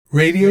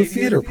Radio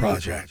Theater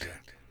Project.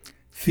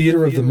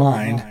 Theater of the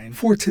Mind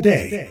for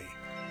today.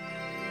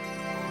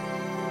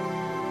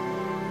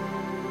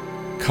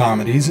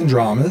 Comedies and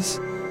dramas,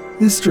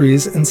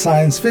 mysteries and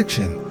science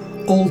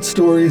fiction, old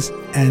stories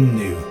and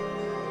new.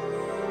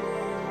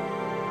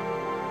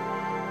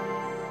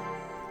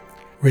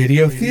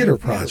 Radio Theater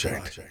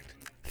Project.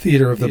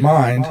 Theater of the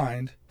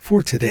Mind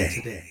for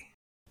today.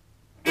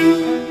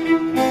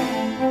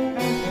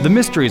 The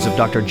Mysteries of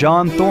Dr.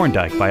 John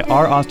Thorndyke by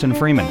R. Austin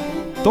Freeman.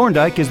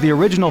 Thorndyke is the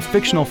original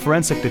fictional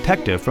forensic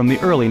detective from the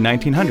early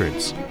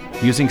 1900s,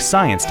 using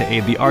science to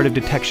aid the art of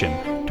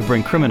detection to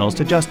bring criminals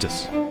to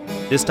justice.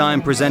 This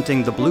time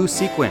presenting The Blue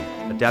Sequin,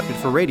 adapted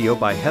for radio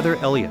by Heather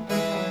Elliott.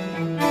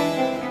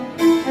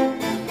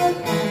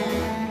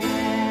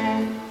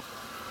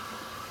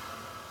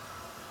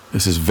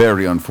 This is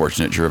very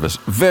unfortunate, Jervis.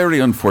 Very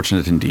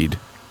unfortunate indeed.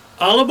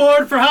 All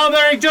aboard for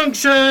Halberry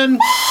Junction!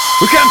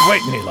 We can't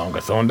wait any longer,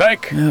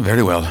 Thorndyke. Yeah,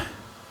 very well.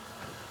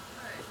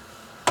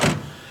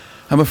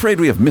 I'm afraid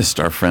we have missed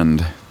our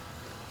friend.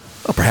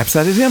 Oh, perhaps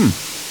that is him.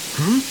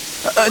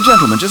 A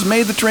gentleman just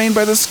made the train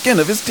by the skin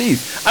of his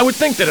teeth. I would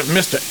think that if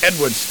Mr.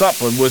 Edward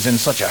Stopford was in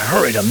such a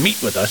hurry to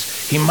meet with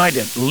us, he might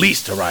at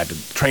least arrive at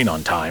the train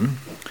on time.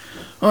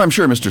 Oh, I'm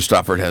sure Mr.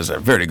 Stopford has a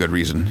very good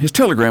reason. His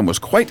telegram was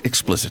quite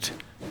explicit.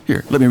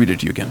 Here, let me read it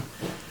to you again.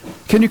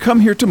 Can you come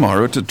here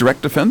tomorrow to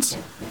direct defense?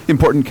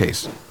 Important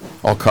case.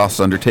 All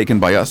costs undertaken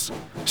by us,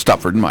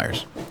 Stopford and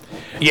Myers.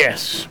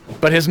 Yes,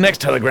 but his next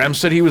telegram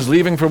said he was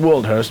leaving for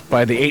Woldhurst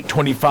by the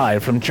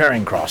 8:25 from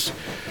Charing Cross,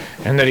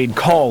 and that he'd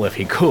call if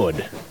he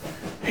could.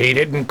 He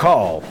didn't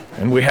call,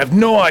 and we have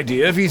no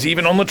idea if he's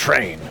even on the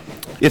train.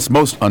 It's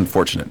most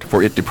unfortunate,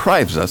 for it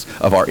deprives us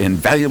of our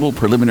invaluable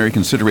preliminary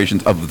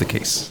considerations of the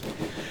case.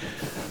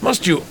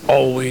 Must you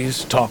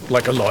always talk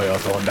like a lawyer,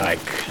 Thorndyke?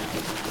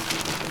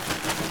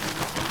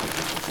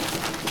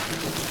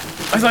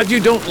 I thought you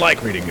don't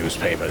like reading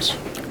newspapers.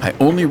 I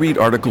only read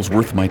articles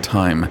worth my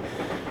time.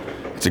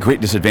 It's a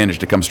great disadvantage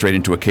to come straight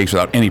into a case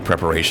without any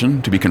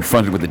preparation, to be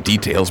confronted with the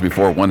details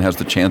before one has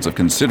the chance of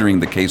considering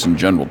the case in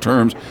general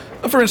terms.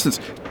 For instance,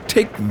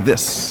 take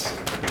this.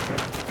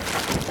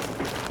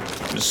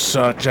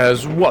 Such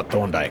as what,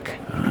 Thorndyke?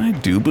 I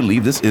do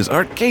believe this is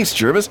our case,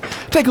 Jervis.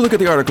 Take a look at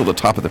the article at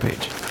the top of the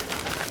page.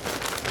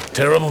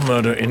 Terrible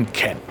murder in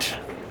Kent.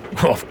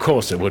 Well, of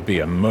course it would be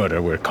a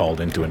murder we're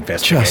called in to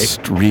investigate.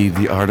 Just read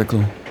the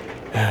article.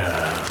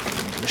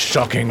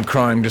 Shocking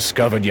crime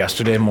discovered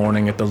yesterday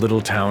morning at the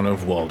little town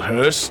of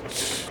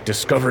Woldhurst.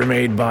 Discovery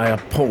made by a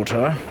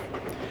porter.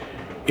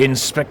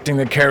 Inspecting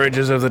the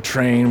carriages of the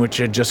train which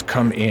had just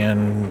come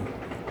in.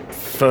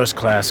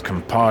 First-class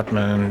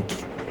compartment.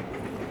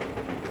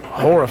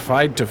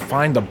 Horrified to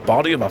find the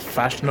body of a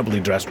fashionably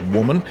dressed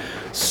woman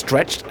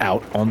stretched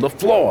out on the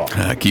floor.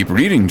 Keep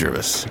reading,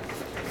 Jervis.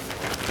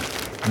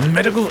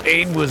 Medical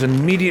aid was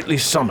immediately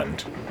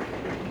summoned.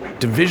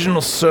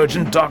 Divisional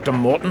Surgeon Dr.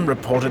 Morton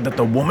reported that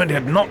the woman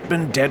had not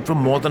been dead for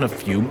more than a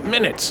few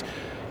minutes.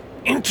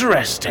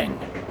 Interesting.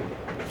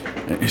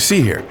 You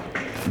see here,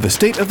 the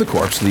state of the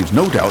corpse leaves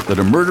no doubt that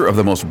a murder of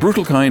the most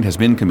brutal kind has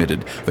been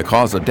committed, the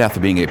cause of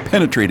death being a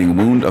penetrating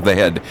wound of the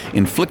head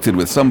inflicted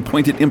with some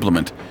pointed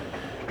implement.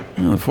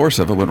 The force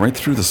of it went right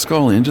through the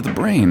skull into the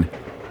brain.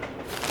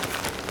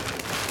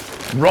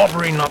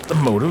 Robbery not the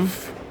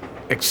motive.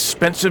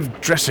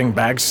 Expensive dressing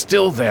bags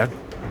still there.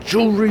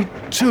 Jewelry,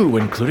 too,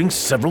 including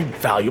several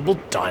valuable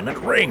diamond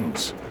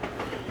rings.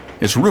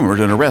 It's rumored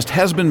an arrest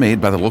has been made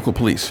by the local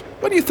police.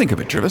 What do you think of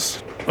it,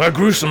 Jervis? A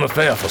gruesome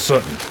affair for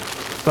certain.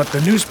 But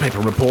the newspaper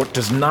report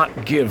does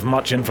not give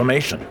much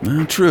information.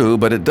 True,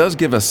 but it does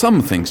give us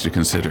some things to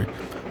consider.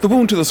 The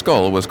wound to the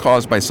skull was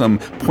caused by some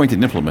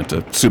pointed implement,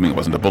 assuming it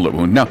wasn't a bullet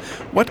wound. Now,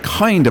 what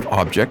kind of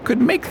object could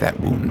make that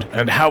wound?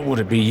 And how would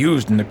it be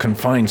used in the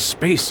confined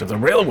space of the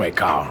railway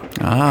car?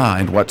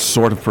 And what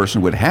sort of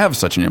person would have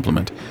such an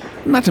implement?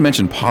 Not to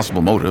mention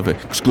possible motive,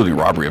 excluding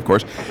robbery, of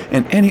course,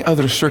 and any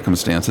other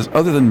circumstances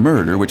other than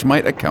murder which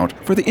might account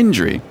for the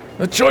injury.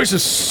 The choice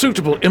of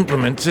suitable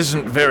implements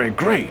isn't very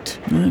great.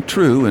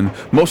 True, and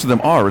most of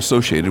them are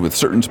associated with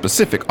certain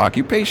specific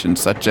occupations,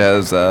 such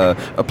as a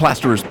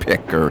plasterer's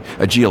pick or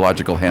a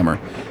geological hammer.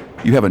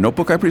 You have a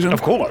notebook, I presume?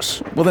 Of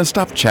course. Well, then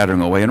stop chattering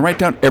away and write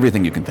down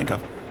everything you can think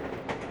of.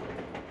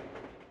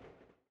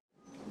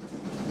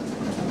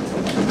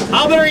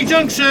 Halberry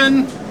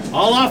Junction!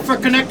 All off for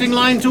connecting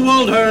line to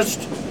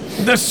Woldhurst.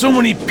 There's so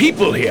many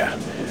people here.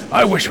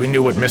 I wish we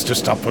knew what Mr.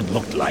 Stopford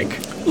looked like.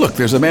 Look,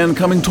 there's a man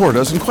coming toward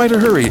us in quite a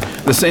hurry.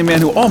 The same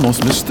man who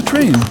almost missed the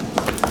train.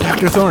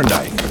 Dr.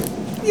 Thorndyke.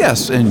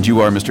 Yes, and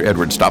you are Mr.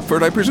 Edward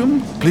Stopford, I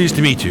presume? Pleased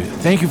to meet you.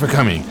 Thank you for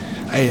coming.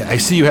 I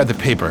see you have the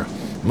paper.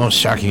 Most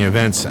shocking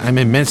events. I'm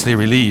immensely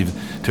relieved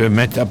to have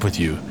met up with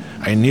you.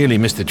 I nearly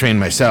missed the train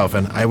myself,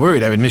 and I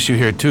worried I would miss you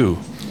here too.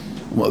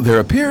 Well, there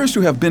appears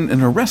to have been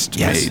an arrest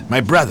made.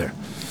 My brother.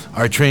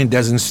 Our train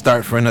doesn't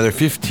start for another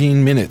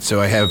 15 minutes, so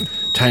I have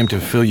time to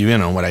fill you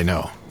in on what I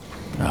know.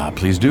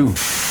 Please do.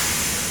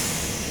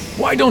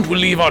 Why don't we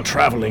leave our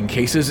traveling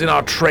cases in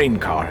our train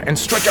car and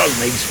stretch our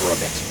legs for a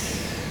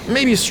bit?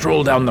 Maybe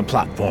stroll down the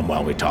platform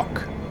while we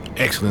talk.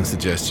 Excellent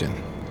suggestion.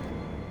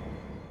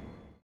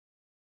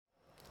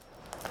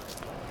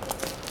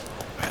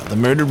 Well, the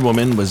murdered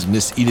woman was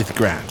Miss Edith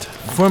Grant,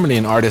 formerly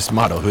an artist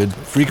model who had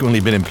frequently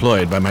been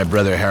employed by my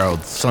brother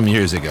Harold some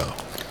years ago.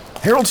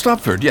 Harold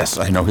Stopford, yes,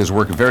 I know his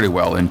work very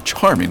well, and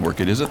charming work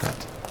it is at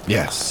that.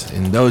 Yes,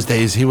 in those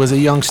days he was a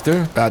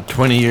youngster, about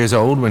 20 years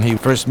old when he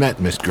first met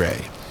Miss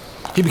Gray.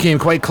 He became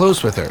quite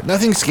close with her.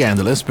 Nothing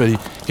scandalous, but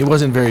he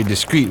wasn't very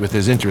discreet with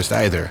his interest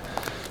either.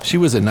 She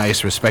was a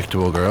nice,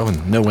 respectable girl,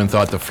 and no one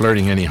thought the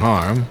flirting any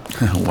harm.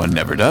 One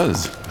never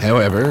does.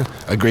 However,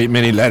 a great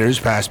many letters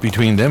passed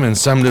between them and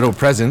some little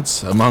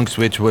presents, amongst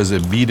which was a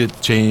beaded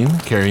chain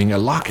carrying a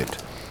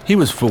locket. He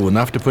was fool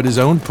enough to put his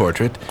own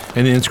portrait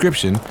and the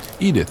inscription,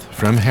 Edith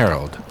from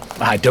Harold.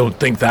 I don't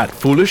think that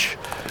foolish.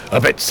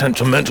 A bit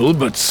sentimental,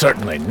 but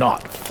certainly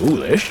not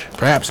foolish.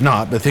 Perhaps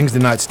not, but things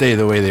did not stay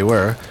the way they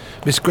were.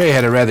 Miss Gray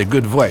had a rather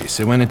good voice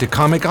and went into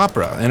comic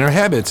opera, and her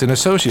habits and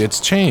associates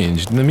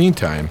changed in the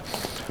meantime.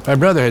 My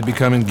brother had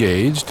become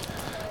engaged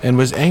and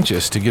was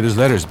anxious to get his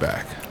letters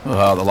back.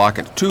 The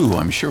locket, too,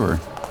 I'm sure.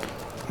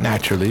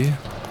 Naturally.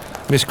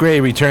 Miss Gray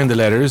returned the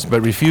letters,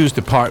 but refused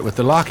to part with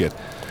the locket.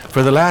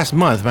 For the last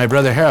month, my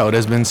brother Harold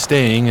has been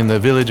staying in the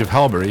village of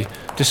Halbury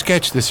to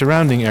sketch the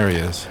surrounding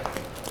areas.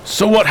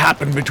 So what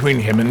happened between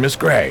him and Miss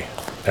Gray?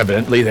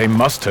 Evidently they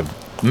must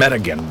have met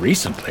again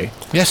recently.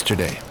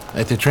 Yesterday,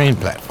 at the train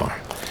platform.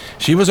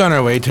 She was on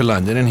her way to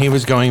London, and he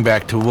was going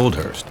back to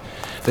Woldhurst.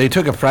 They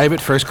took a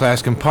private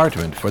first-class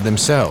compartment for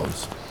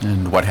themselves.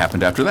 And what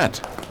happened after that?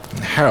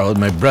 Harold,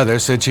 my brother,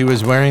 said she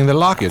was wearing the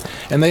locket,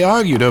 and they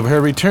argued over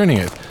her returning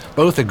it.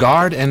 Both a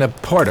guard and a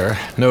porter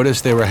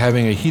noticed they were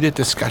having a heated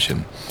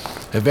discussion.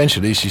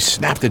 Eventually, she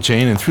snapped the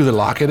chain and threw the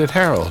locket at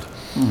Harold.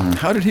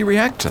 How did he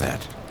react to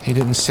that? He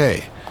didn't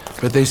say,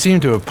 but they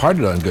seemed to have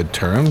parted on good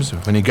terms.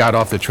 When he got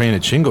off the train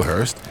at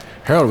Shinglehurst,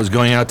 Harold was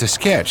going out to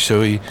sketch,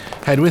 so he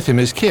had with him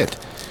his kit.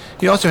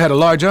 He also had a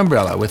large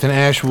umbrella with an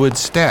ash wood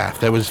staff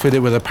that was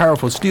fitted with a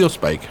powerful steel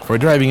spike for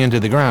driving into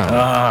the ground.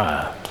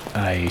 Ah,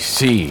 I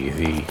see.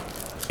 The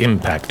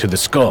impact to the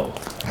skull.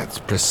 That's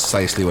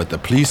precisely what the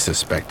police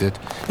suspected.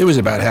 It was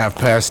about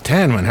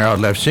 10:30 when Harold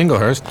left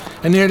Shinglehurst,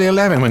 and nearly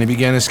 11 when he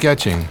began his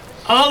sketching.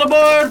 All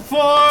aboard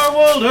for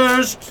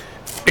Woldhurst!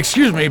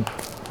 Excuse me,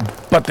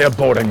 but they're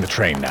boarding the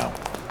train now.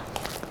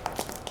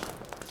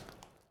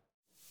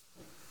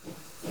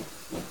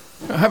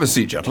 Have a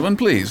seat, gentlemen,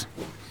 please.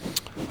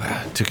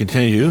 To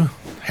continue,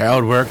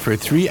 Harold worked for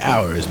 3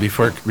 hours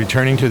before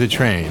returning to the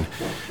train,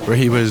 where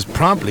he was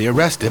promptly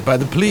arrested by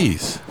the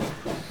police.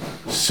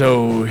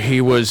 So he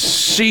was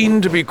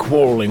seen to be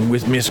quarreling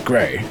with Miss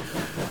Gray,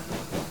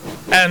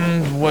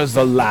 and was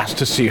the last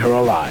to see her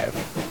alive.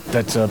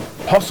 That's a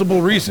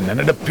possible reason, and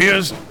it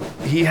appears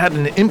he had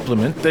an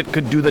implement that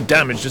could do the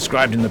damage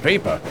described in the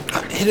paper.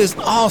 It is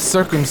all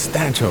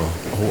circumstantial.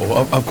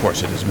 Oh, of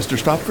course it is, Mr.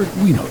 Stopford.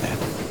 We know that.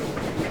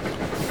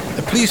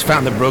 The police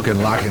found the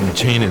broken locket and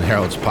chain in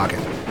Harold's pocket,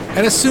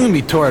 and assumed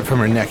he tore it from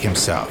her neck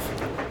himself.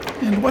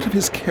 And what of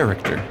his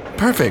character?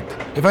 Perfect,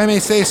 if I may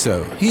say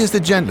so. He is the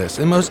gentlest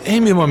and most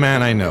amiable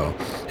man I know,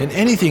 and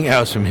anything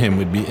else from him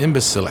would be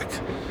imbecilic.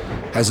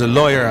 As a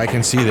lawyer, I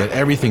can see that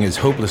everything is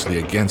hopelessly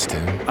against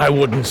him. I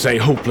wouldn't say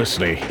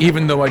hopelessly,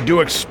 even though I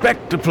do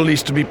expect the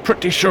police to be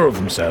pretty sure of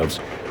themselves.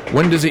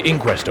 When does the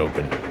inquest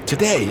open?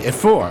 Today, at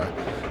 4.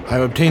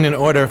 I've obtained an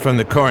order from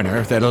the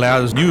coroner that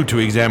allows you to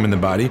examine the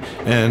body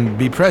and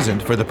be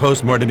present for the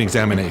post-mortem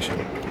examination.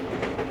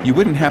 You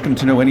wouldn't happen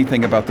to know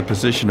anything about the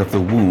position of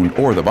the wound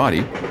or the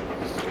body?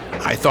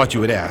 I thought you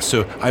would ask,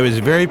 so I was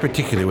very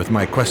particular with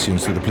my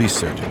questions to the police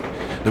surgeon.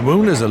 The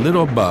wound is a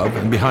little above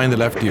and behind the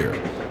left ear,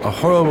 a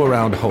horrible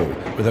round hole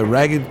with a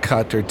ragged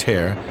cut or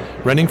tear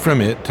running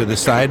from it to the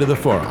side of the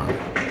forearm.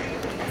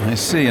 I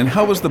see. And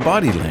how was the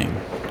body laying?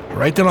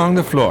 Right along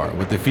the floor,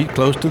 with the feet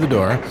close to the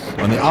door,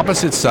 on the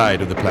opposite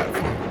side of the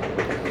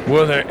platform.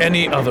 Were there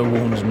any other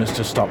wounds,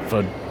 Mr.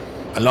 Stopford?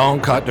 A long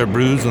cut or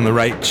bruise on the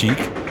right cheek.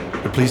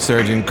 The police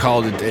surgeon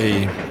called it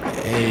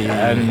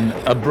An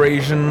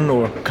abrasion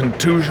or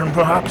contusion,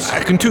 perhaps?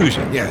 A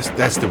contusion, yes,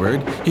 that's the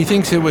word. He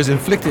thinks it was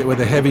inflicted with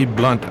a heavy,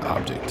 blunt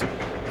object.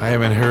 I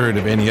haven't heard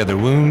of any other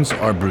wounds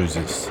or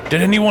bruises.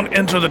 Did anyone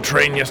enter the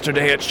train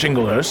yesterday at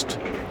Shinglehurst?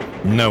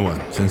 No one,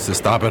 since the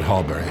stop at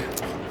Halbury.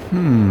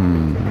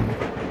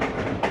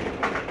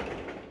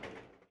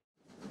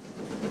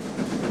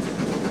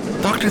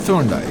 Dr.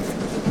 Thorndyke,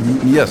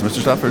 Yes,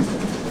 Mr. Stopford.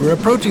 we're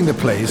approaching the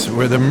place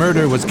where the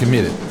murder was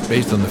committed,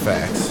 based on the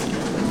facts.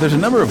 There's a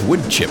number of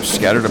wood chips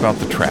scattered about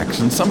the tracks,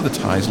 and some of the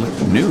ties look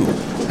new.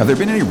 Have there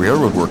been any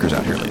railroad workers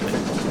out here lately?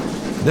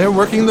 They're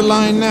working the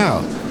line now.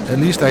 At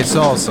least I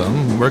saw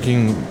some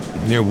working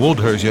near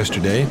Woldhurst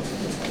yesterday.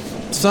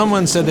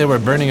 Someone said they were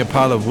burning a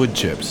pile of wood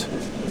chips.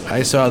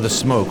 I saw the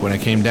smoke when I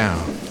came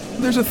down.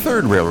 There's a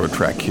third railroad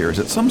track here. Is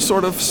it some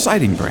sort of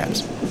siding,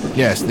 perhaps?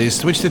 Yes, they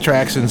switch the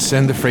tracks and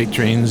send the freight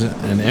trains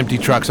and empty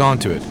trucks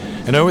onto it.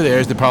 And over there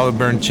is the pile of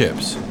burned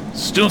chips.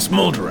 Still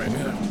smoldering.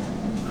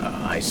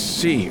 I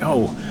see.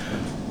 Oh,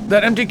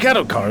 that empty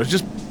cattle car is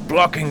just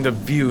blocking the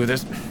view.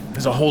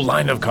 There's a whole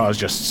line of cars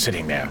just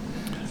sitting there.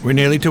 We're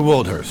nearly to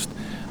Woldhurst.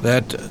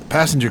 That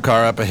passenger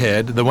car up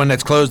ahead, the one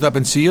that's closed up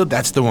and sealed,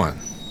 that's the one.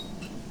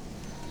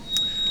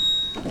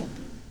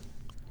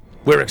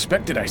 We're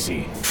expected, I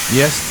see.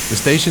 Yes, the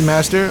station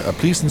master, a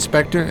police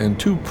inspector, and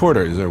 2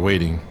 porters are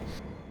waiting.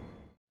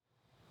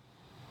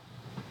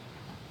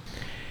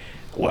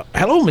 Well,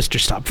 hello, Mr.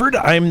 Stopford.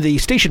 I'm the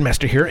station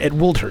master here at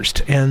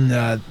Woldhurst,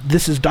 and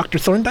this is Dr.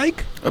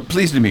 Thorndyke?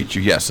 Pleased to meet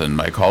you, yes, and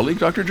my colleague,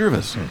 Dr.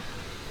 Jervis.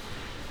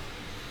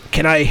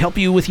 Can I help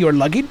you with your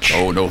luggage?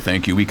 Oh, no,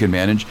 thank you. We can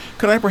manage.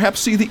 Could I perhaps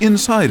see the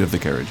inside of the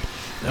carriage?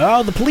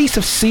 Oh, the police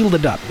have sealed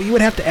it up. You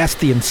would have to ask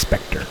the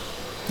inspector.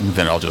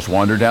 Then I'll just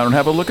wander down and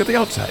have a look at the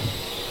outside.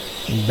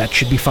 That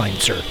should be fine,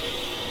 sir.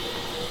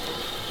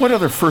 What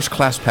other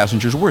first-class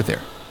passengers were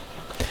there?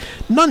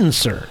 None,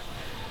 sir.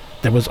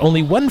 There was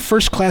only one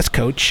first-class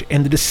coach,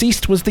 and the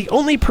deceased was the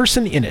only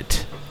person in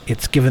it.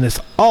 It's given us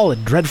all a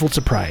dreadful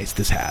surprise,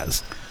 this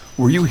has.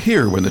 Were you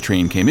here when the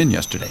train came in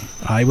yesterday?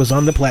 I was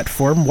on the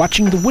platform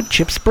watching the wood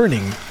chips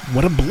burning.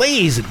 What a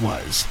blaze it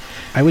was.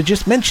 I was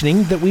just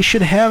mentioning that we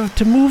should have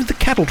to move the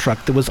cattle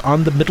truck that was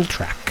on the middle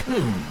track.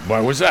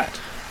 Why was that?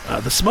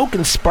 The smoke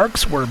and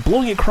sparks were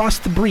blowing across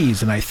the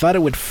breeze, and I thought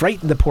it would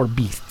frighten the poor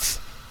beasts.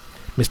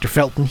 Mr.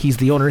 Felton, he's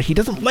the owner, he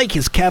doesn't like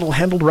his cattle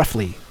handled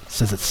roughly.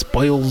 Says it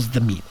spoils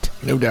the meat.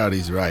 No doubt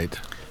he's right.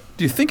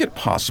 Do you think it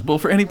possible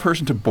for any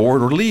person to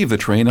board or leave the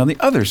train on the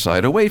other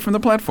side, away from the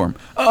platform?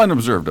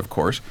 Unobserved, of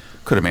course.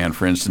 Could a man,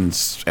 for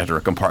instance, enter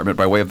a compartment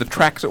by way of the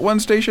tracks at one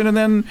station and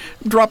then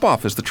drop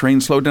off as the train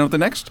slowed down at the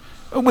next,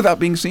 without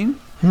being seen?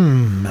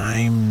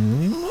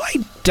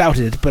 I doubt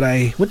it, but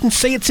I wouldn't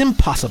say it's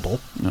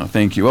impossible. No,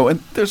 thank you. Oh, and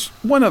there's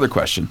one other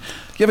question.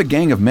 You have a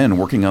gang of men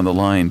working on the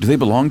line. Do they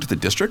belong to the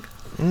district?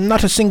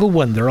 Not a single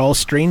one. They're all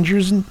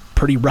strangers and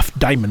pretty rough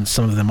diamonds,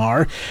 some of them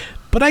are.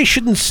 But I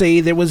shouldn't say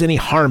there was any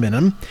harm in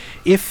them.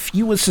 If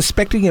you was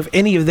suspecting of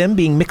any of them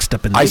being mixed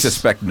up in this... I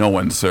suspect no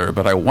one, sir,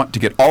 but I want to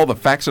get all the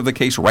facts of the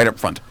case right up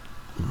front.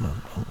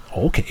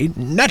 Okay,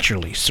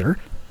 naturally, sir.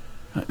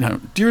 Now,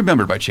 do you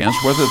remember by chance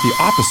whether the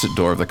opposite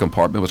door of the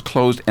compartment was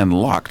closed and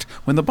locked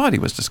when the body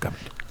was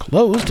discovered?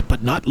 Closed,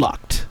 but not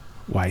locked.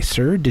 Why,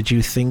 sir, did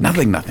you think...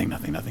 Nothing.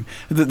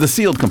 The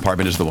sealed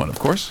compartment is the one, of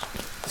course.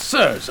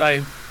 Sirs, I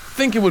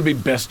think it would be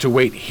best to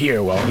wait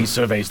here while he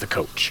surveys the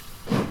coach.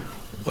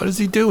 What is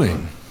he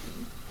doing?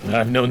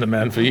 I've known the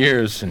man for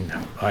years, and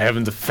I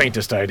haven't the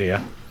faintest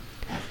idea.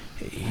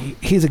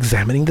 He's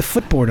examining the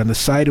footboard on the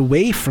side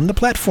away from the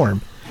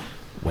platform.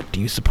 What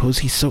do you suppose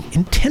he's so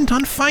intent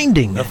on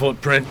finding? A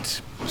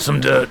footprint, some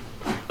dirt,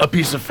 a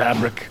piece of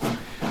fabric.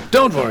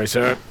 Don't worry,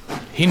 sir.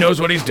 He knows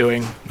what he's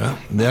doing. Well,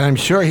 then I'm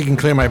sure he can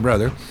clear my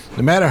brother,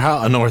 no matter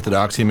how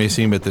unorthodox he may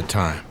seem at the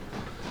time.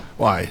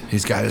 Why,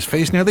 he's got his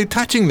face nearly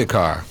touching the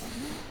car.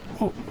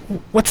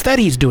 What's that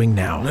he's doing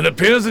now? It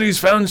appears that he's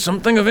found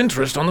something of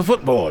interest on the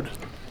footboard.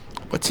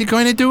 What's he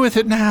going to do with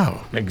it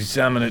now?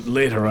 Examine it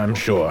later, I'm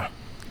sure.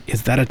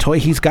 Is that a toy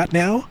he's got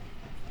now?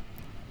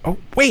 Oh,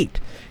 wait!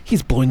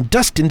 He's blowing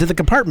dust into the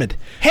compartment.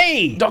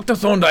 Hey! Dr.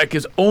 Thorndyke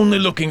is only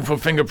looking for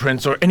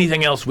fingerprints or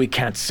anything else we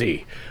can't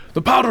see.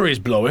 The powder he's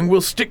blowing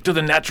will stick to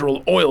the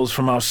natural oils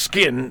from our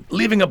skin,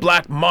 leaving a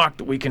black mark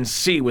that we can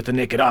see with the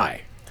naked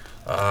eye.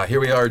 Here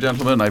we are,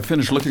 gentlemen. I've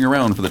finished looking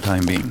around for the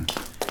time being.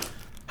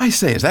 I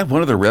say, is that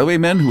one of the railway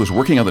men who was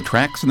working on the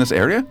tracks in this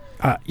area?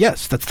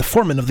 Yes, that's the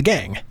foreman of the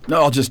gang.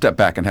 No, I'll just step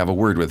back and have a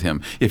word with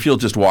him. If you'll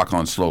just walk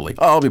on slowly.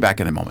 I'll be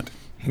back in a moment.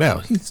 Well,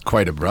 he's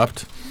quite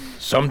abrupt.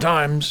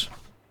 Sometimes.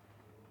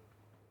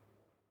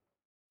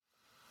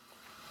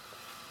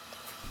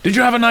 Did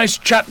you have a nice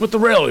chat with the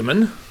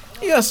railwayman?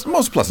 Yes,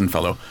 most pleasant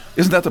fellow.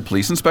 Isn't that the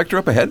police inspector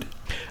up ahead?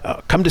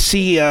 Come to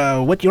see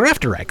what you're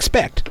after, I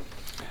expect.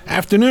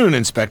 Afternoon,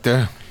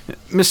 Inspector.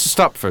 Mr.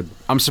 Stopford,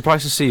 I'm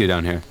surprised to see you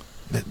down here.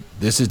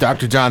 This is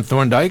Dr. John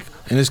Thorndyke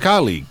and his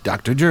colleague,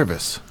 Dr.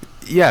 Jervis.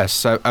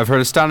 Yes, I've heard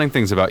astounding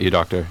things about you,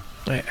 Doctor.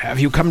 Have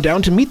you come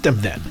down to meet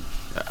them, then?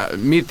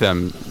 Meet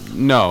them?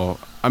 No,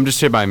 I'm just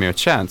here by mere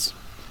chance.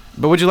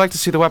 But would you like to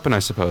see the weapon, I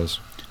suppose?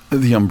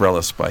 The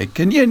umbrella spike.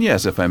 And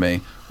yes, if I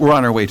may. We're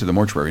on our way to the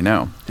mortuary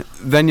now.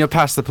 Then you'll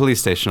pass the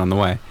police station on the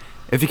way.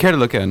 If you care to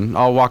look in,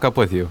 I'll walk up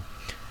with you.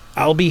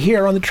 I'll be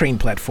here on the train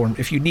platform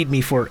if you need me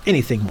for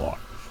anything more.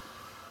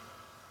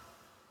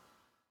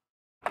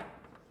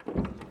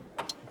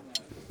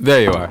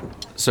 There you are.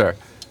 Sir,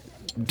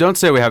 don't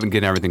say we haven't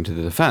given everything to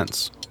the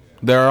defense.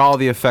 There are all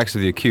the effects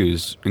of the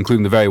accused,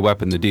 including the very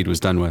weapon the deed was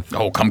done with.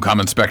 Oh, come,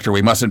 Inspector.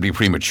 We mustn't be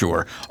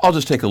premature. I'll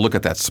just take a look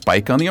at that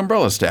spike on the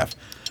umbrella staff.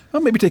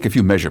 I'll maybe take a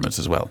few measurements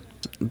as well.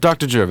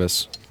 Dr.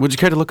 Jervis, would you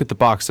care to look at the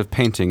box of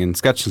painting and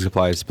sketching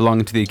supplies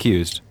belonging to the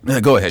accused?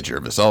 Go ahead,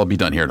 Jervis. I'll be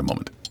done here in a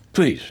moment.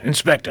 Please,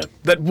 Inspector,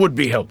 that would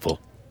be helpful.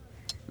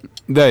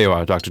 There you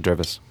are, Dr.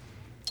 Jervis.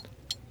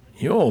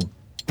 Your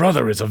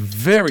brother is a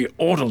very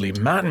orderly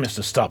man,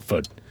 Mr.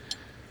 Stopford.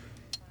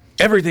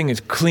 Everything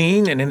is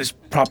clean and in its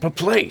proper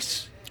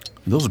place.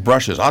 Those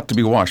brushes ought to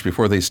be washed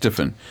before they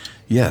stiffen.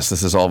 Yes,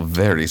 this is all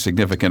very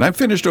significant. I'm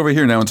finished over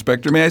here now,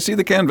 Inspector. May I see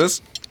the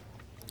canvas?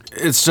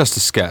 It's just a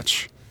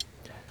sketch.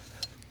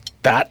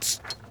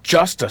 That's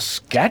just a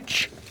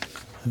sketch?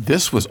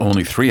 This was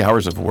only 3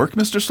 hours of work,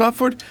 Mr.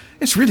 Stopford?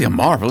 It's really a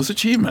marvelous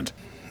achievement.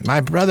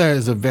 My brother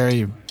is a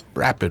very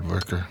rapid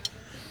worker.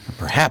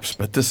 Perhaps,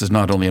 but this is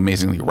not only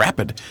amazingly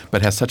rapid,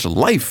 but has such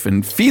life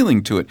and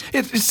feeling to it.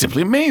 It's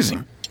simply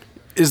amazing.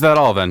 Is that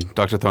all then,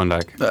 Dr.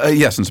 Thorndyke?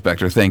 Yes,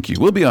 Inspector, thank you.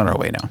 We'll be on our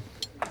way now.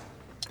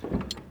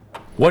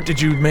 What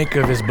did you make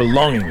of his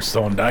belongings,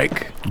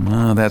 Thorndyke?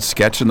 That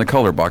sketch and the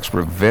color box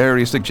were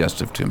very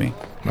suggestive to me.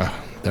 Well,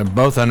 they're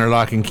both under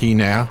lock and key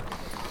now.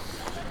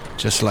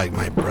 Just like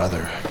my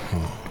brother.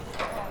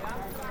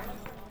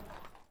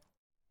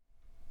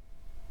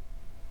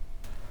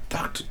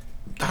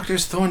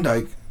 Doctors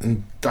Thorndyke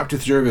and Dr.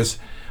 Jervis,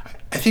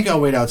 I think I'll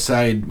wait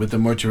outside with the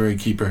mortuary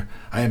keeper.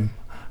 I'm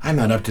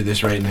not up to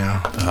this right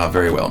now.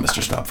 Very well,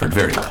 Mr. Stopford,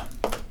 very well.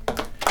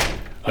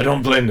 I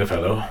don't blame the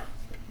fellow.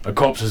 A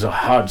corpse is a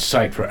hard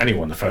sight for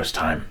anyone the first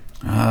time.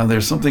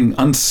 There's something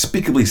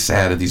unspeakably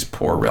sad in these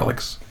poor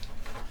relics.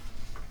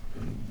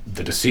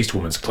 The deceased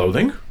woman's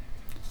clothing?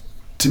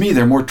 To me,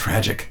 they're more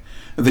tragic.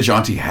 The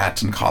jaunty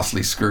hat and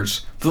costly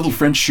skirts, the little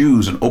French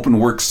shoes and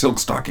open-work silk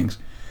stockings.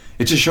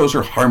 It just shows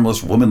her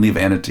harmless womanly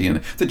vanity,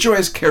 and the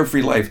joyous,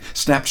 carefree life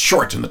snaps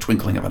short in the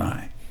twinkling of an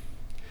eye.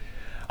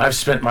 I've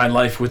spent my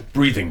life with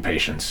breathing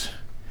patients.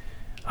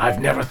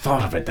 I've never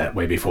thought of it that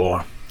way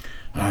before.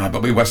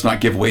 But we must not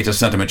give way to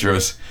sentiment,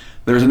 Jervis.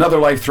 There is another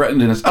life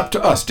threatened, and it's up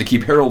to us to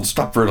keep Harold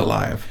Stopford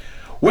alive.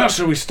 Where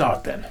shall we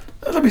start, then?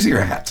 Let me see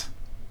your hat.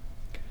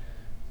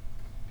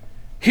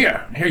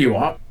 Here you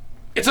are.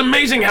 It's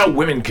amazing how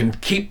women can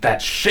keep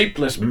that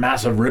shapeless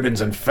mass of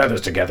ribbons and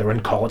feathers together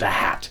and call it a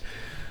hat.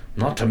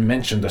 Not to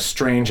mention the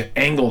strange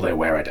angle they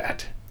wear it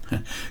at.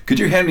 Could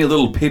you hand me a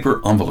little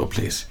paper envelope,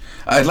 please?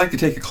 I'd like to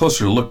take a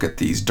closer look at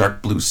these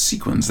dark blue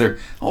sequins. They're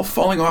all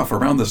falling off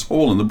around this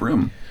hole in the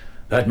brim.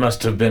 That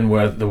must have been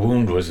where the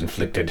wound was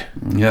inflicted.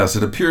 Yes,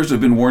 it appears to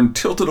have been worn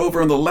tilted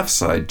over on the left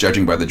side,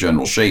 judging by the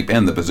general shape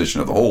and the position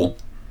of the hole.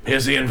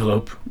 Here's the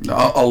envelope.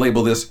 I'll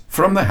label this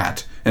 "from the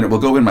hat," and it will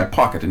go in my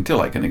pocket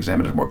until I can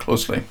examine it more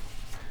closely.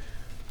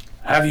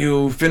 Have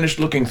you finished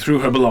looking through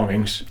her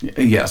belongings?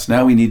 Yes,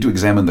 now we need to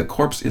examine the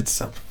corpse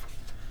itself.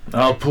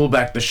 I'll pull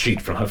back the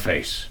sheet from her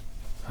face.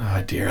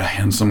 Ah, dear, a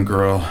handsome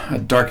girl, a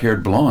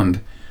dark-haired blonde.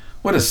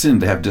 What a sin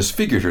to have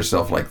disfigured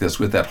herself like this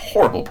with that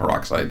horrible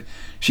peroxide.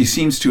 She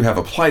seems to have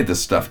applied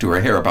this stuff to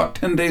her hair about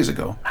 10 days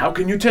ago. How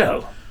can you tell?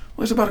 Well,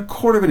 there's about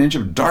 1/4 of an inch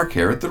of dark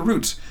hair at the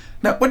roots.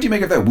 Now, what do you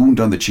make of that wound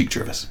on the cheek,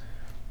 Jervis?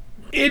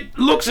 It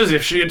looks as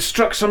if she had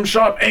struck some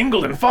sharp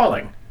angle in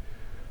falling.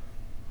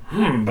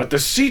 But the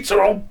seats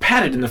are all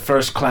padded in the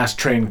first-class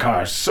train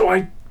cars, so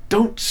I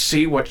don't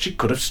see what she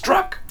could have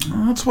struck.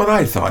 Well, that's what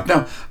I thought.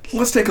 Now,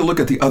 let's take a look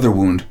at the other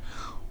wound.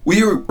 Will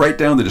you write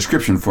down the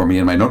description for me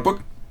in my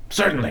notebook?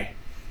 Certainly.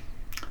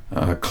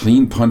 A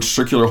clean punched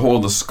circular hole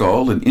in the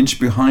skull, an inch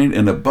behind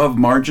and above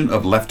margin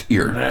of left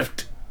ear.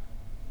 Left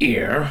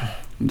ear.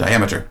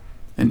 Diameter,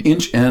 1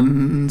 inch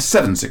and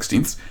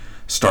 7/16.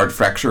 Starred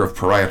fracture of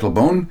parietal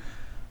bone.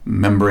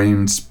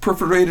 Membranes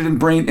perforated and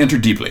brain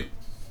entered deeply.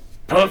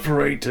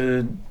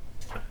 Perforated.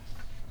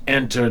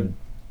 Entered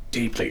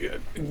deeply.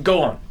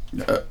 Go on.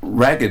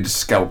 Ragged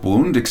scalp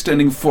wound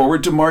extending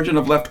forward to margin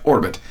of left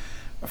orbit.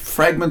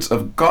 Fragments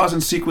of gauze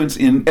and sequins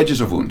in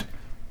edges of wound.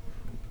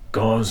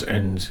 Gauze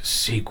and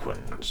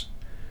sequins.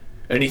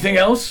 Anything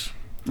else?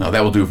 No,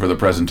 that will do for the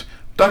present.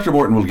 Dr.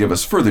 Morton will give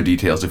us further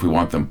details if we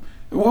want them.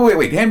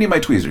 Wait, hand me my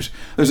tweezers.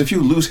 There's a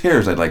few loose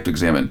hairs I'd like to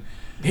examine.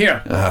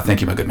 Here. Thank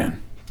you, my good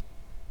man.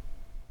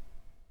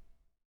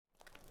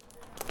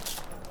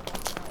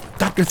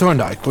 Dr.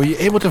 Thorndyke, were you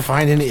able to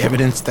find any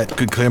evidence that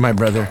could clear my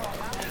brother?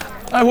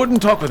 I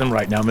wouldn't talk with him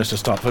right now, Mr.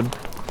 Stopford.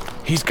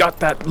 He's got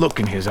that look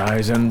in his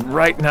eyes, and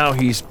right now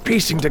he's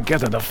piecing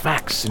together the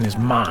facts in his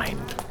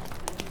mind.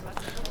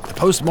 The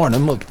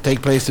post-mortem will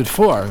take place at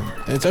 4.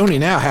 It's only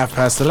now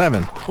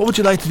 11:30. What would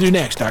you like to do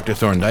next, Dr.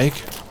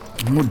 Thorndyke?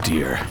 Oh,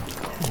 dear.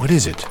 What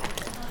is it?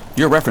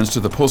 Your reference to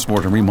the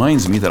postmortem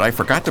reminds me that I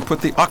forgot to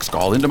put the ox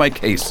gall into my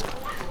case.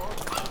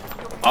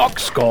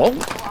 Ox skull?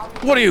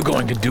 What are you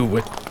going to do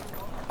with...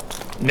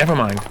 Never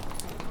mind.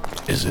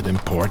 Is it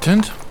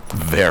important?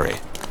 Very.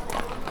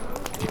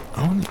 The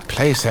only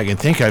place I can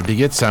think of to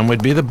get some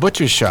would be the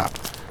butcher's shop.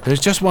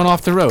 There's just one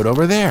off the road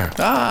over there.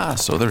 Ah,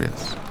 so there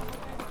is.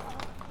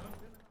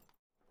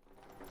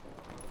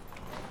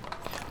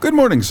 Good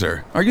morning,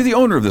 sir. Are you the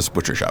owner of this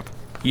butcher shop?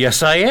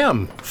 Yes, I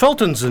am.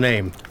 Felton's the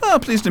name.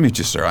 Pleased to meet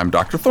you, sir. I'm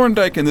Dr.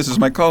 Thorndyke, and this is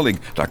my colleague,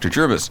 Dr.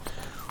 Jervis.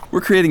 We're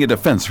creating a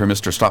defense for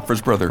Mr.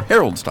 Stopford's brother,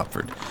 Harold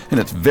Stopford, and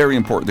it's very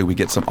important that we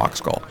get some ox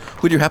gall.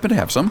 Would you happen to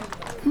have some?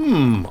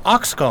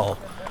 Ox gall.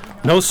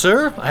 No,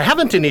 sir, I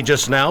haven't any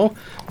just now,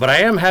 but I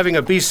am having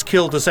a beast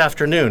killed this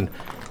afternoon,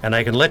 and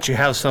I can let you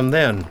have some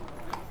then.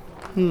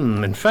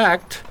 In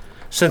fact,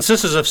 since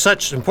this is of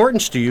such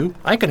importance to you,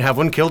 I can have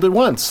one killed at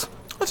once.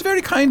 That's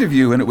very kind of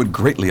you, and it would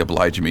greatly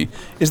oblige me.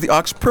 Is the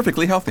ox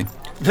perfectly healthy?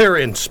 They're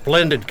in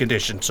splendid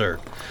condition, sir.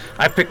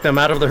 I picked them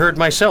out of the herd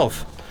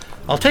myself.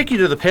 I'll take you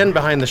to the pen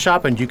behind the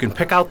shop and you can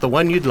pick out the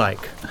one you'd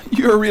like.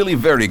 You're really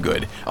very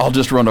good. I'll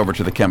just run over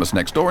to the chemist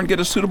next door and get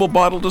a suitable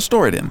bottle to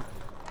store it in.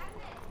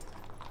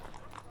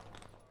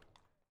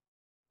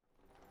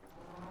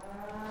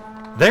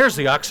 There's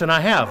the oxen I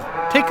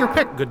have. Take your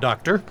pick, good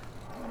doctor.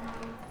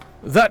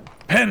 That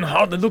pen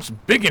hardly looks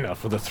big enough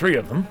for the three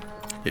of them.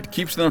 It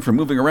keeps them from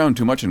moving around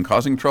too much and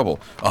causing trouble.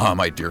 Ah,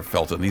 my dear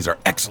Felton, these are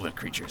excellent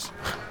creatures.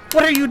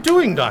 What are you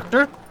doing,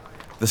 doctor?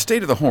 The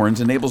state of the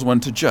horns enables one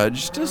to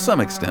judge, to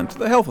some extent,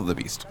 the health of the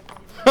beast.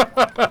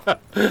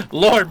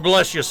 Lord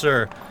bless you,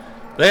 sir.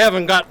 They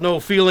haven't got no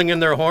feeling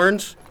in their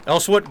horns,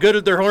 else what good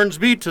would their horns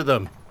be to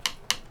them?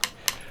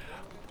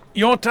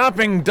 Your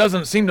tapping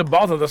doesn't seem to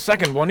bother the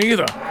second one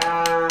either.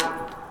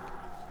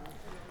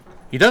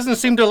 He doesn't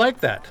seem to like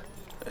that.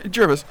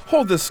 Jervis,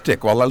 hold this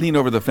stick while I lean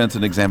over the fence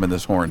and examine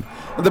this horn.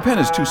 The pen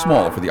is too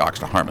small for the ox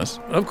to harm us.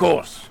 Of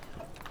course.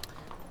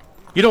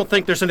 You don't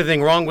think there's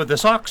anything wrong with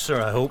this ox,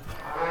 sir, I hope?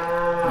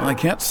 Well, I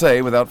can't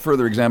say without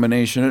further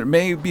examination. It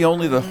may be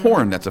only the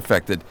horn that's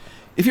affected.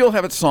 If you'll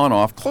have it sawn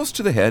off close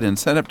to the head and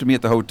sent up to me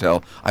at the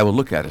hotel, I will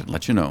look at it and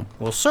let you know.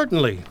 Well,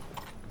 certainly.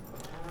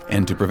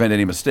 And to prevent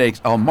any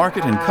mistakes, I'll mark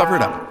it and cover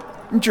it up.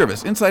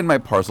 Jervis, inside my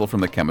parcel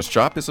from the chemist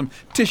shop is some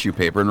tissue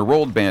paper and a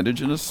rolled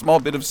bandage and a small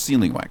bit of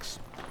sealing wax.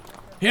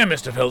 Here,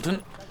 Mr.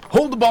 Felton.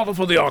 Hold the bottle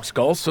for the ox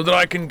skull so that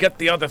I can get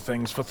the other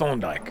things for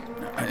Thorndyke.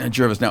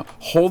 Jervis, now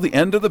hold the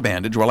end of the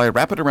bandage while I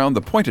wrap it around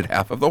the pointed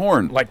half of the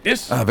horn. Like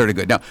this? Very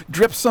good. Now,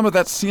 drip some of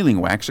that sealing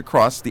wax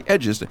across the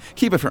edges to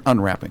keep it from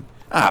unwrapping.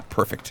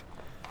 Perfect.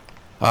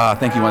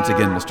 Thank you once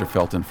again, Mr.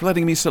 Felton, for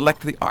letting me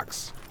select the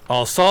ox.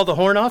 I'll saw the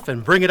horn off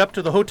and bring it up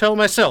to the hotel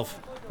myself,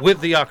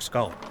 with the ox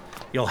skull.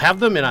 You'll have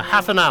them in a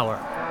half an hour.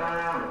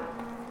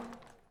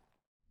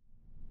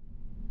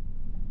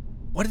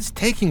 What is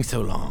taking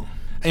so long?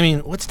 I mean,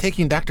 what's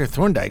taking Dr.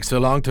 Thorndyke so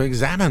long to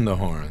examine the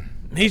horn?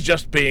 He's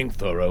just being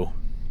thorough.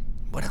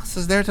 What else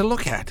is there to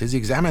look at? He's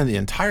examining the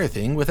entire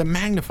thing with a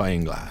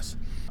magnifying glass.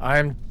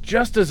 I'm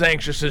just as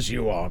anxious as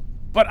you are,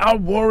 but our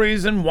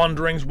worries and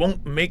wonderings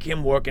won't make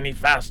him work any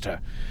faster.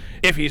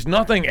 If he's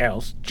nothing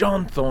else,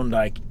 John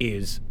Thorndyke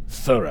is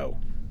thorough.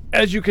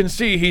 As you can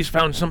see, he's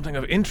found something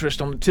of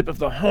interest on the tip of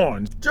the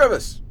horn.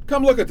 Jervis,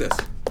 come look at this.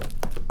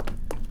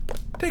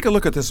 Take a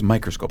look at this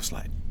microscope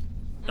slide.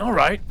 All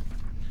right.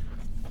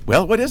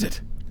 Well, what is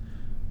it?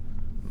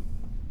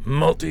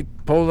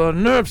 Multipolar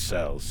nerve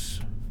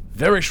cells.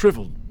 Very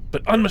shriveled,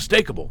 but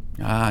unmistakable.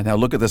 Now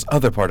look at this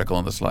other particle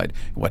on the slide.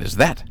 What is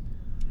that?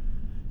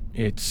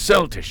 It's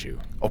cell tissue.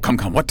 Oh, come,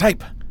 what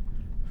type?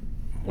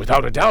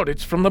 Without a doubt,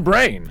 it's from the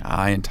brain.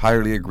 I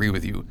entirely agree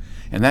with you.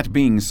 And that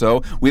being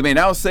so, we may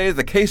now say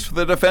the case for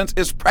the defense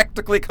is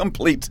practically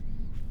complete.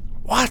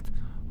 What?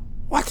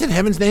 What in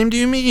heaven's name do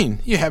you mean?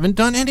 You haven't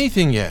done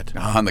anything yet.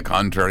 On the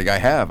contrary, I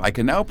have. I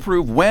can now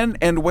prove when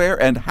and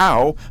where and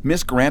how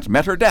Miss Grant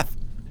met her death.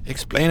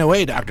 Explain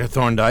away, Dr.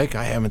 Thorndyke.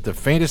 I haven't the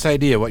faintest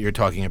idea what you're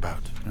talking about.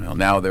 Well,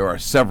 now there are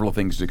several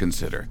things to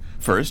consider.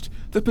 First,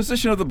 the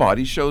position of the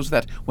body shows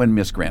that when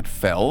Miss Grant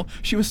fell,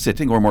 she was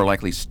sitting, or more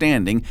likely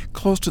standing,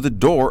 close to the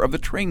door of the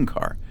train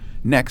car.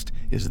 Next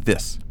is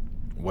this.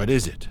 What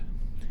is it?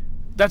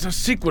 That's a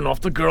sequin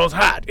off the girl's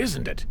hat,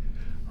 isn't it?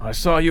 I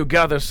saw you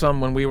gather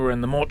some when we were in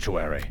the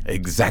mortuary.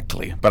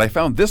 Exactly. But I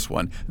found this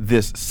one,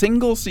 this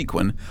single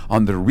sequin,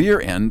 on the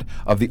rear end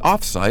of the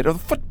offside of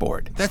the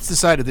footboard. That's the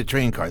side of the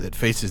train car that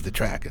faces the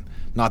track, and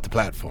not the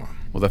platform.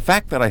 Well, the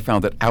fact that I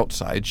found it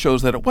outside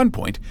shows that at one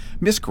point,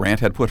 Miss Grant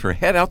had put her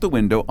head out the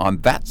window on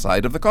that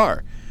side of the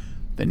car.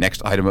 The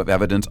next item of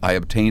evidence I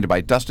obtained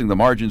by dusting the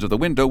margins of the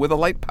window with a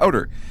light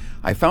powder.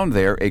 I found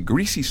there a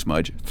greasy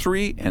smudge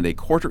 3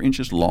 1/4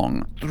 inches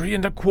long. 3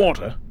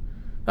 1/4?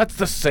 That's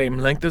the same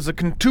length as a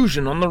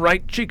contusion on the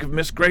right cheek of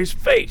Miss Gray's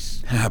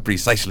face.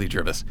 Precisely,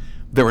 Jervis.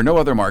 There were no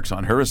other marks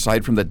on her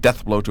aside from the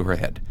death blow to her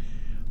head.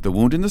 The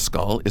wound in the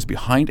skull is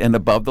behind and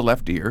above the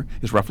left ear,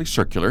 is roughly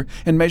circular,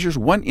 and measures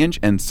 1 inch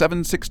and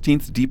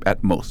 7/16 deep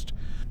at most.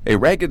 A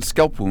ragged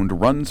scalp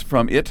wound runs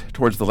from it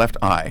towards the left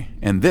eye,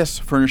 and this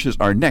furnishes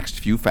our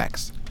next few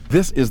facts.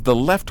 This is the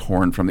left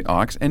horn from the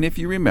ox, and if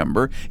you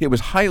remember, it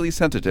was highly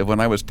sensitive when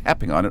I was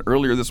tapping on it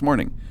earlier this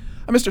morning.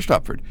 Mr.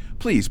 Stopford,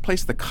 please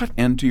place the cut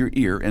end to your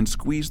ear and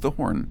squeeze the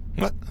horn.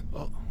 What?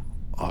 Oh,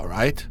 all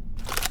right.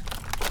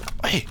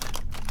 Hey,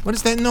 what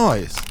is that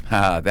noise?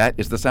 That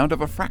is the sound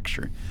of a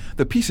fracture.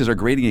 The pieces are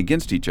grating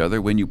against each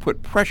other when you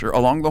put pressure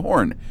along the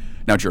horn.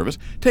 Now, Jervis,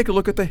 take a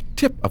look at the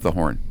tip of the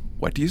horn.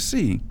 What do you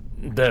see?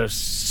 There's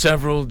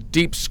several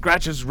deep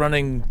scratches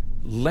running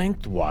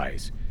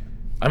lengthwise.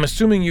 I'm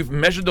assuming you've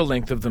measured the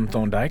length of them,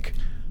 Thorndyke.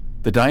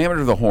 The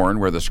diameter of the horn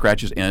where the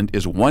scratches end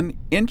is 1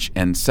 inch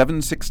and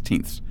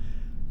 7/16.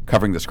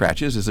 Covering the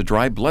scratches is a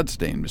dry blood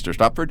stain, Mr.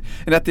 Stopford,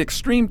 and at the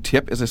extreme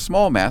tip is a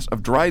small mass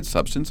of dried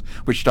substance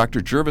which Dr.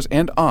 Jervis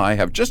and I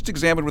have just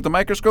examined with the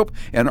microscope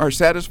and are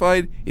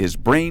satisfied is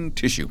brain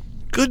tissue.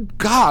 Good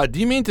God, do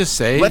you mean to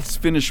say... Let's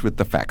finish with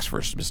the facts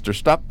first, Mr.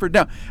 Stopford.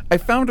 Now, I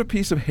found a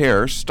piece of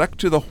hair stuck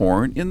to the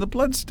horn in the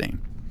blood stain.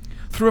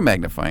 Through a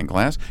magnifying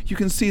glass, you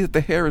can see that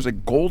the hair is a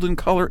golden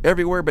color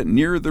everywhere but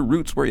near the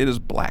roots where it is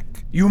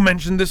black. You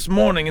mentioned this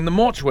morning in the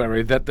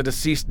mortuary that the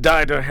deceased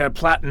dyed her hair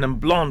platinum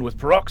blonde with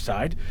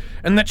peroxide,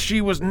 and that she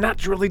was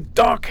naturally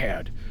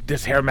dark-haired.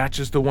 This hair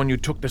matches the one you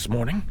took this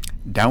morning?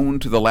 Down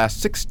to the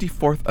last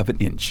 64th of an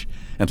inch.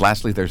 And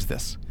lastly, there's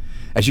this.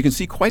 As you can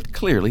see quite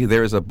clearly,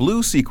 there is a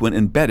blue sequin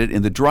embedded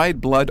in the dried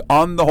blood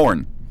on the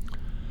horn.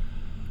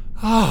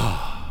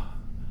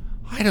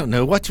 I don't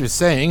know what you're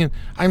saying, and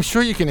I'm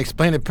sure you can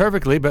explain it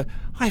perfectly, but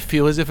I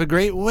feel as if a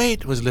great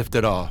weight was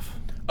lifted off.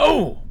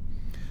 Oh!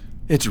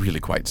 It's really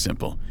quite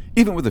simple,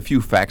 even with the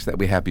few facts that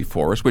we have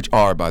before us, which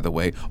are, by the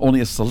way,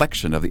 only a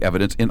selection of the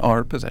evidence in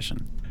our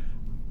possession.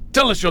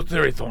 Tell us your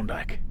theory,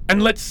 Thorndyke,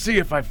 and let's see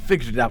if I've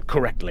figured it out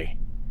correctly.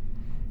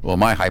 Well,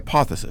 my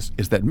hypothesis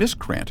is that Miss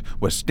Grant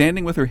was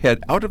standing with her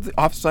head out of the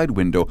offside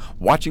window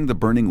watching the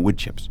burning wood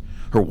chips.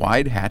 Her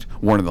wide hat,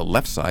 worn on the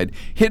left side,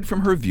 hid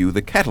from her view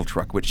the cattle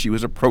truck which she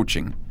was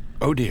approaching.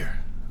 Oh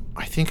dear,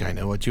 I think I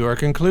know what you are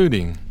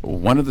concluding.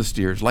 One of the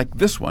steers, like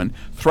this one,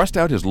 thrust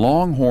out his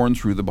long horn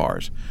through the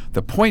bars.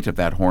 The point of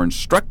that horn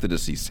struck the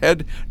deceased's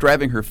head,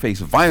 driving her face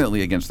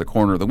violently against the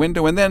corner of the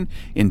window, and then,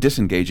 in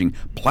disengaging,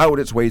 plowed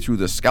its way through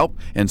the scalp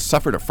and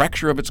suffered a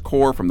fracture of its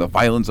core from the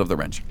violence of the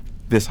wrench.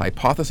 This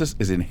hypothesis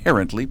is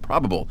inherently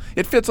probable.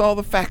 It fits all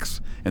the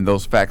facts, and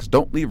those facts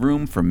don't leave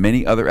room for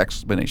many other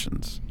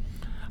explanations.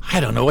 I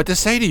don't know what to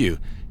say to you,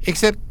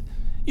 except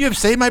you have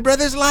saved my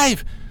brother's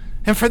life,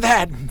 and for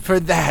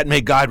that, may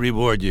God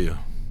reward you.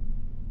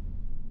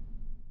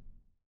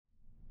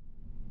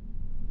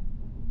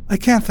 I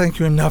can't thank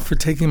you enough for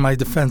taking my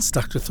defense,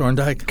 Dr.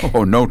 Thorndyke.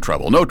 Oh, no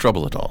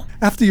trouble at all.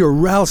 After your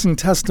rousing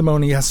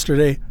testimony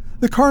yesterday,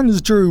 the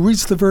coroner's jury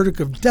reached the verdict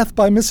of death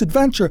by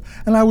misadventure,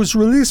 and I was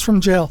released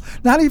from jail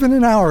not even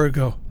an hour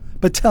ago.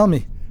 But tell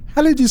me,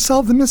 how did you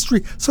solve the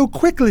mystery so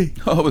quickly?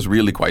 Oh, it was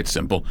really quite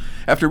simple.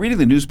 After reading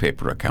the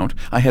newspaper account,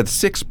 I had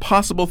 6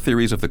 possible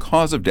theories of the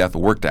cause of death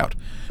worked out,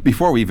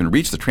 before we even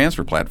reached the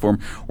transfer platform,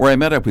 where I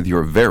met up with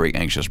your very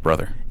anxious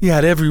brother. He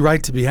had every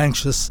right to be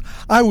anxious.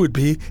 I would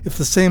be if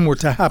the same were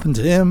to happen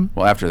to him.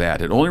 Well, after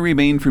that, it only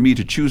remained for me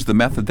to choose the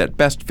method that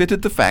best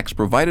fitted the facts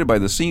provided by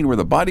the scene where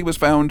the body was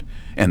found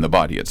and the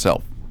body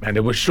itself. And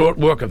it was short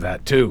work of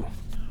that, too.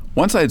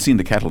 Once I had seen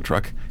the cattle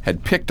truck,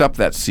 had picked up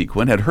that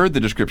sequin, had heard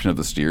the description of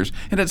the steers,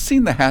 and had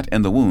seen the hat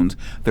and the wounds,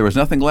 there was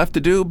nothing left to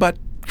do but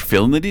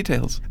fill in the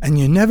details. And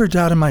you never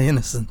doubted my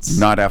innocence.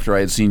 Not after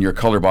I had seen your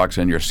color box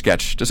and your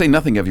sketch, to say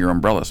nothing of your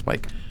umbrella,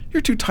 Spike. You're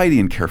too tidy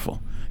and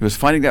careful. It was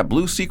finding that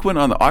blue sequin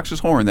on the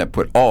ox's horn that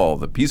put all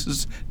the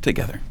pieces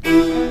together.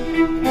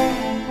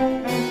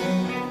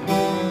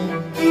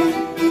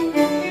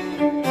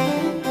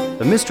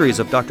 The Mysteries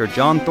of Dr.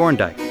 John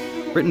Thorndyke,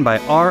 written by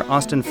R.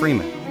 Austin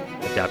Freeman,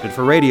 adapted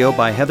for radio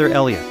by Heather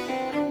Elliott.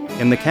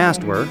 In the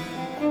cast were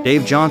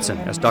Dave Johnson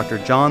as Dr.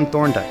 John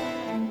Thorndyke,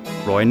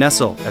 Roy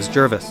Nessel as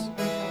Jervis,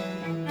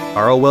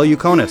 Carl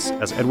Welluconis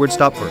as Edward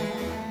Stopford,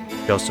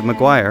 Joseph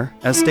McGuire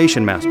as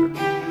Station Master,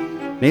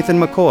 Nathan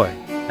McCoy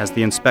as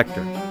the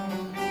Inspector,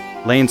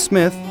 Lane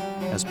Smith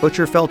as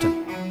Butcher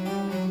Felton,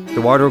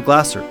 Eduardo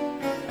Glasser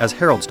as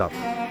Harold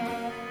Stopford.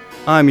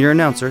 I'm your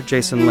announcer,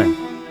 Jason Lynn.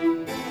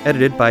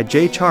 Edited by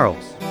Jay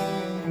Charles.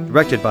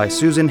 Directed by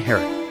Susan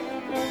Herrick.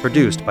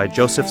 Produced by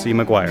Joseph C.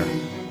 McGuire.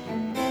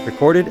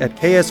 Recorded at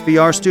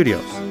KSVR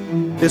Studios.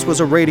 This was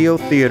a Radio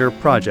Theater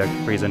Project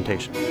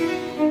presentation.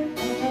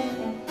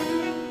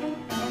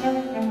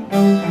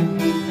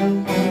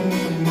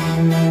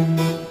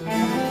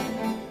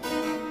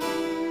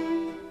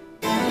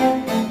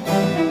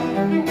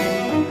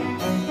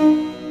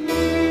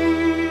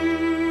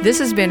 This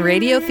has been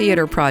Radio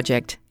Theater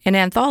Project, an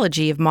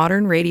anthology of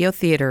modern radio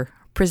theater,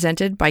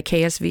 presented by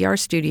KSVR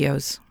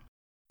Studios.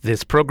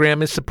 This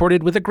program is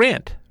supported with a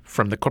grant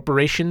from the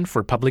Corporation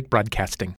for Public Broadcasting.